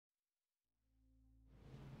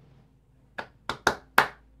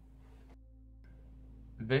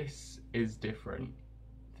This is different.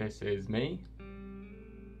 This is me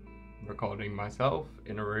recording myself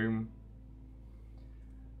in a room.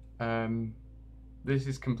 This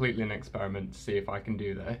is completely an experiment to see if I can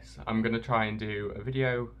do this. I'm going to try and do a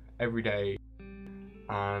video every day,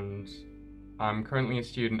 and I'm currently a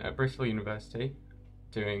student at Bristol University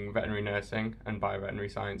doing veterinary nursing and bioveterinary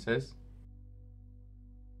sciences.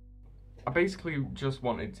 I basically just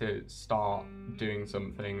wanted to start doing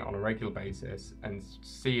something on a regular basis and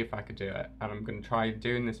see if I could do it, and I'm going to try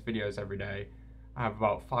doing these videos every day. I have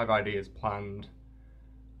about 5 ideas planned,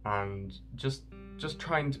 and just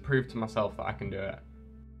trying to prove to myself that I can do it.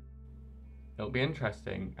 It'll be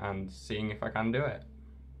interesting and seeing if I can do it.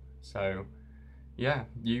 So yeah,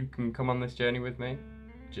 you can come on this journey with me.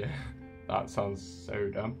 That sounds so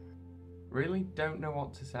dumb. Really don't know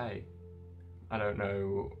what to say. I don't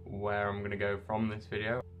know where I'm going to go from this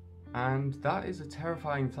video, and that is a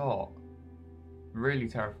terrifying thought. Really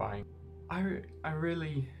terrifying. I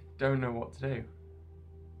really don't know what to do.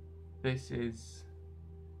 This is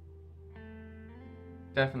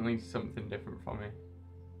definitely something different for me.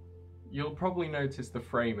 You'll probably notice the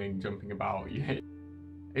framing jumping about.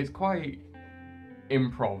 It's quite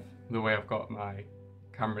improv the way I've got my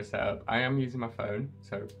camera set up. I am using my phone,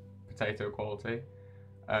 so potato quality.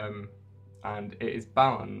 And it is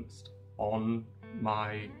balanced on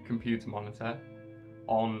my computer monitor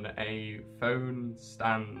on a phone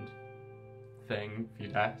stand thing for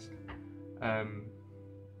your desk,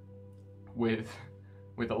 with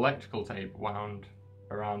electrical tape wound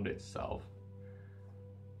around itself.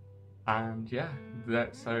 And yeah,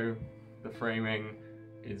 so the framing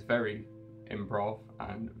is very improv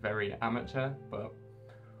and very amateur, but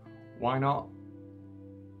why not?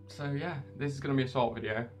 So yeah, this is going to be a short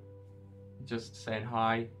video. Just saying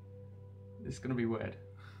hi. It's gonna be weird,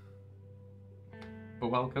 but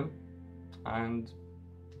welcome, and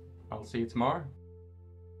I'll see you tomorrow.